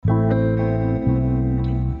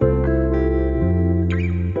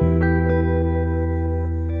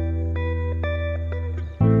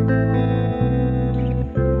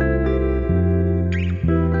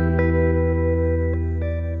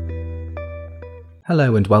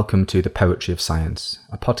Hello and welcome to The Poetry of Science,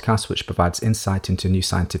 a podcast which provides insight into new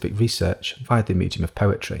scientific research via the medium of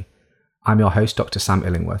poetry. I'm your host, Dr. Sam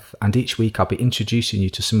Illingworth, and each week I'll be introducing you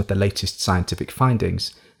to some of the latest scientific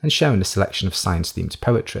findings and sharing a selection of science-themed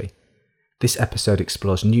poetry. This episode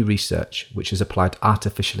explores new research which has applied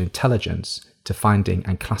artificial intelligence to finding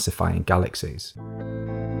and classifying galaxies.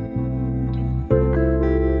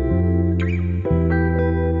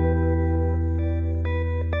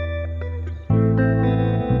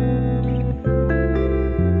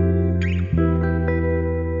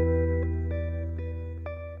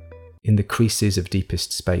 In the creases of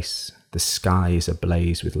deepest space, the sky is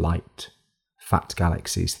ablaze with light. Fat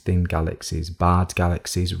galaxies, thin galaxies, barred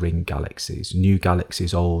galaxies, ring galaxies, new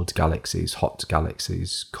galaxies, old galaxies, hot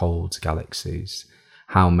galaxies, cold galaxies.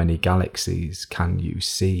 How many galaxies can you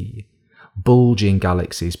see? Bulging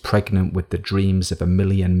galaxies pregnant with the dreams of a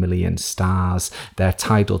million stars, their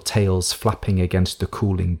tidal tails flapping against the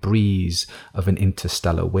cooling breeze of an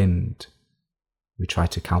interstellar wind. We try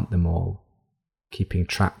to count them all, keeping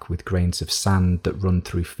track with grains of sand that run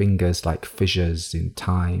through fingers like fissures in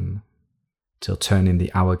time, till turning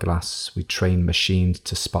the hourglass we train machines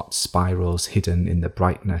to spot spirals hidden in the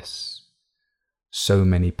brightness. So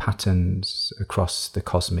many patterns across the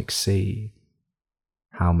cosmic sea.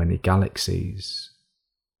 How many galaxies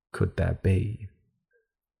could there be?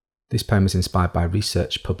 This poem is inspired by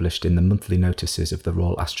research published in the monthly notices of the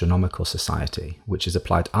Royal Astronomical Society, which has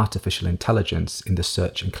applied artificial intelligence in the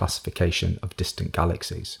search and classification of distant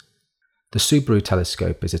galaxies. The Subaru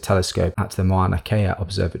telescope is a telescope at the Mauna Kea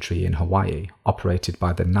Observatory in Hawaii, operated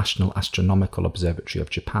by the National Astronomical Observatory of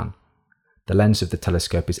Japan. The lens of the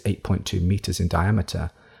telescope is 8.2 meters in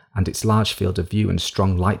diameter, and its large field of view and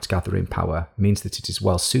strong light gathering power means that it is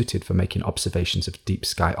well suited for making observations of deep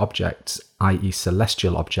sky objects, i.e.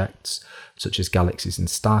 celestial objects, such as galaxies and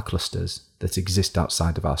star clusters that exist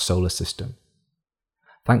outside of our solar system.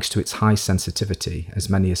 Thanks to its high sensitivity, as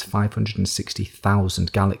many as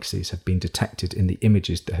 560,000 galaxies have been detected in the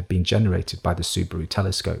images that have been generated by the Subaru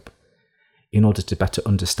telescope. In order to better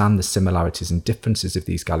understand the similarities and differences of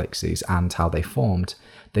these galaxies and how they formed,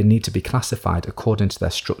 they need to be classified according to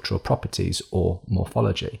their structural properties or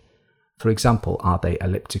morphology. For example, are they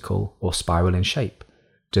elliptical or spiral in shape?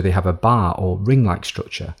 Do they have a bar or ring-like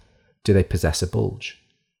structure? Do they possess a bulge?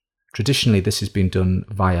 Traditionally, this has been done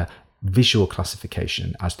via visual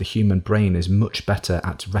classification, as the human brain is much better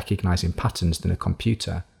at recognizing patterns than a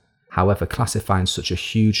computer. However, classifying such a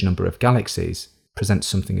huge number of galaxies presents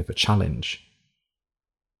something of a challenge.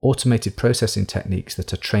 Automated processing techniques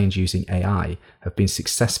that are trained using AI have been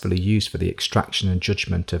successfully used for the extraction and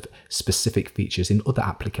judgment of specific features in other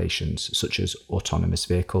applications such as autonomous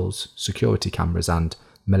vehicles, security cameras and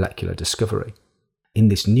molecular discovery. In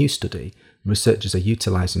this new study, researchers are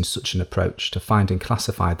utilising such an approach to find and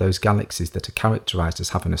classify those galaxies that are characterised as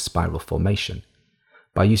having a spiral formation.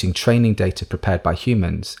 By using training data prepared by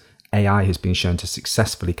humans, AI has been shown to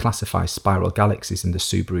successfully classify spiral galaxies in the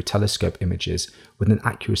Subaru telescope images with an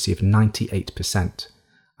accuracy of 98%,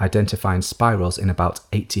 identifying spirals in about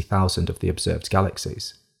 80,000 of the observed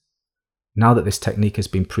galaxies. Now that this technique has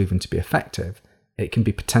been proven to be effective, it can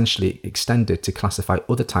be potentially extended to classify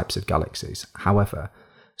other types of galaxies. However,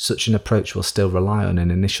 such an approach will still rely on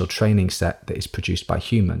an initial training set that is produced by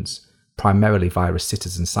humans, primarily via a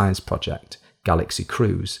citizen science project, Galaxy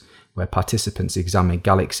Cruise, where participants examine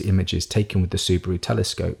galaxy images taken with the Subaru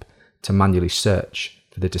telescope to manually search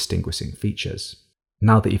for the distinguishing features.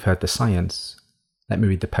 Now that you've heard the science, let me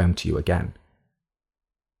read the poem to you again.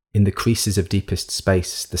 In the creases of deepest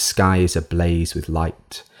space, the sky is ablaze with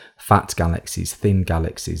light. Fat galaxies, thin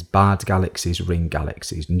galaxies, barred galaxies, ring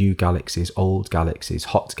galaxies, new galaxies, old galaxies,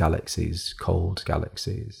 hot galaxies, cold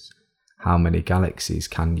galaxies. How many galaxies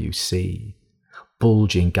can you see?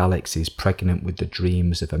 Bulging galaxies pregnant with the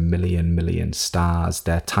dreams of a million stars,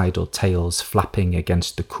 their tidal tails flapping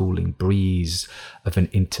against the cooling breeze of an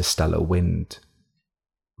interstellar wind.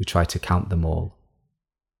 We try to count them all,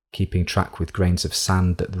 keeping track with grains of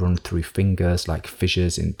sand that run through fingers like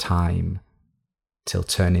fissures in time, till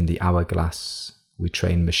turning the hourglass we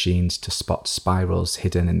train machines to spot spirals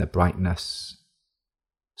hidden in the brightness.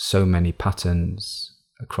 So many patterns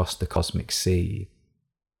across the cosmic sea.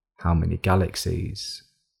 How many galaxies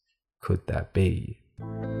could there be?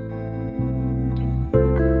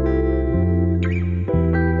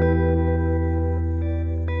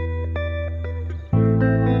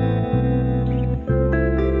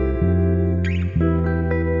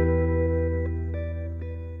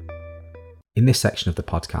 In this section of the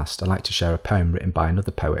podcast, I like to share a poem written by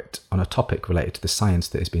another poet on a topic related to the science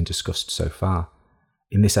that has been discussed so far.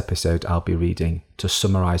 In this episode, I'll be reading To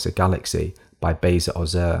Summarise a Galaxy by Beyza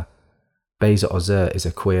Ozer. Beyza Ozer is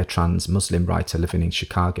a queer trans Muslim writer living in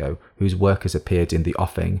Chicago whose work has appeared in The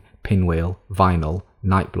Offing, Pinwheel, Vinyl,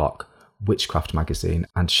 Nightblock, Witchcraft Magazine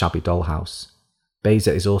and Shabby Dollhouse.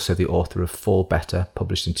 Beyza is also the author of Fall Better,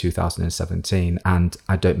 published in 2017, and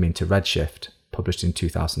I Don't Mean to Redshift, published in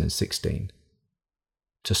 2016.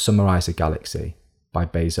 To Summarise a Galaxy by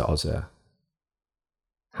Beyza Ozer.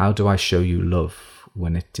 How do I show you love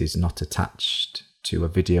when it is not attached to a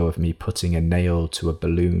video of me putting a nail to a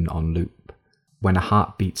balloon on loop? When a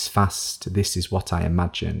heart beats fast, this is what I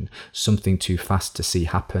imagine. Something too fast to see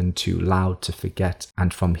happen, too loud to forget.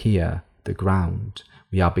 And from here, the ground,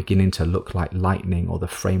 we are beginning to look like lightning, or the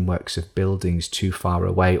frameworks of buildings too far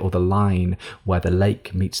away, or the line where the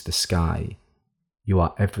lake meets the sky. You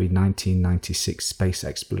are every 1996 space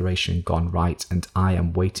exploration gone right, and I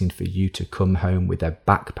am waiting for you to come home with a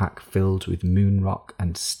backpack filled with moon rock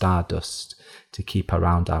and stardust to keep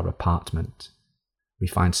around our apartment. We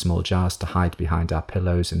find small jars to hide behind our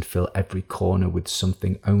pillows and fill every corner with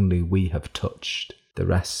something only we have touched, the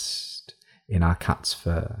rest in our cat's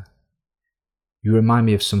fur. You remind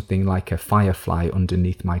me of something like a firefly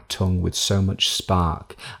underneath my tongue with so much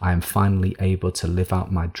spark, I am finally able to live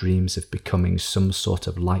out my dreams of becoming some sort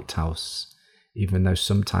of lighthouse, even though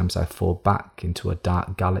sometimes I fall back into a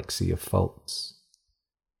dark galaxy of faults.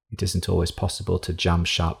 It isn't always possible to jam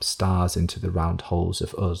sharp stars into the round holes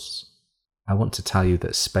of us. I want to tell you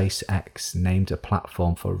that SpaceX named a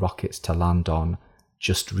platform for rockets to land on,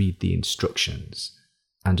 just read the instructions,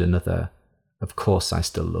 and another, of course I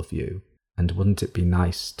still love you. And wouldn't it be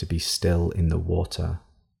nice to be still in the water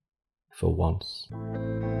for once?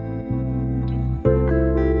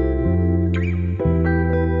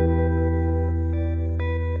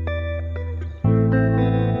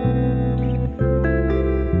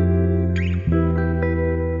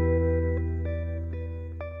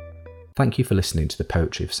 Thank you for listening to The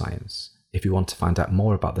Poetry of Science. If you want to find out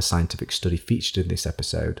more about the scientific study featured in this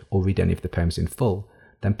episode, or read any of the poems in full,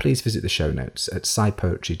 then please visit the show notes at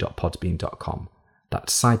scipoetry.podbean.com.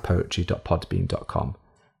 That's scipoetry.podbean.com,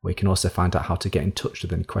 where you can also find out how to get in touch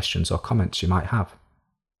with any questions or comments you might have.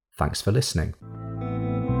 Thanks for listening.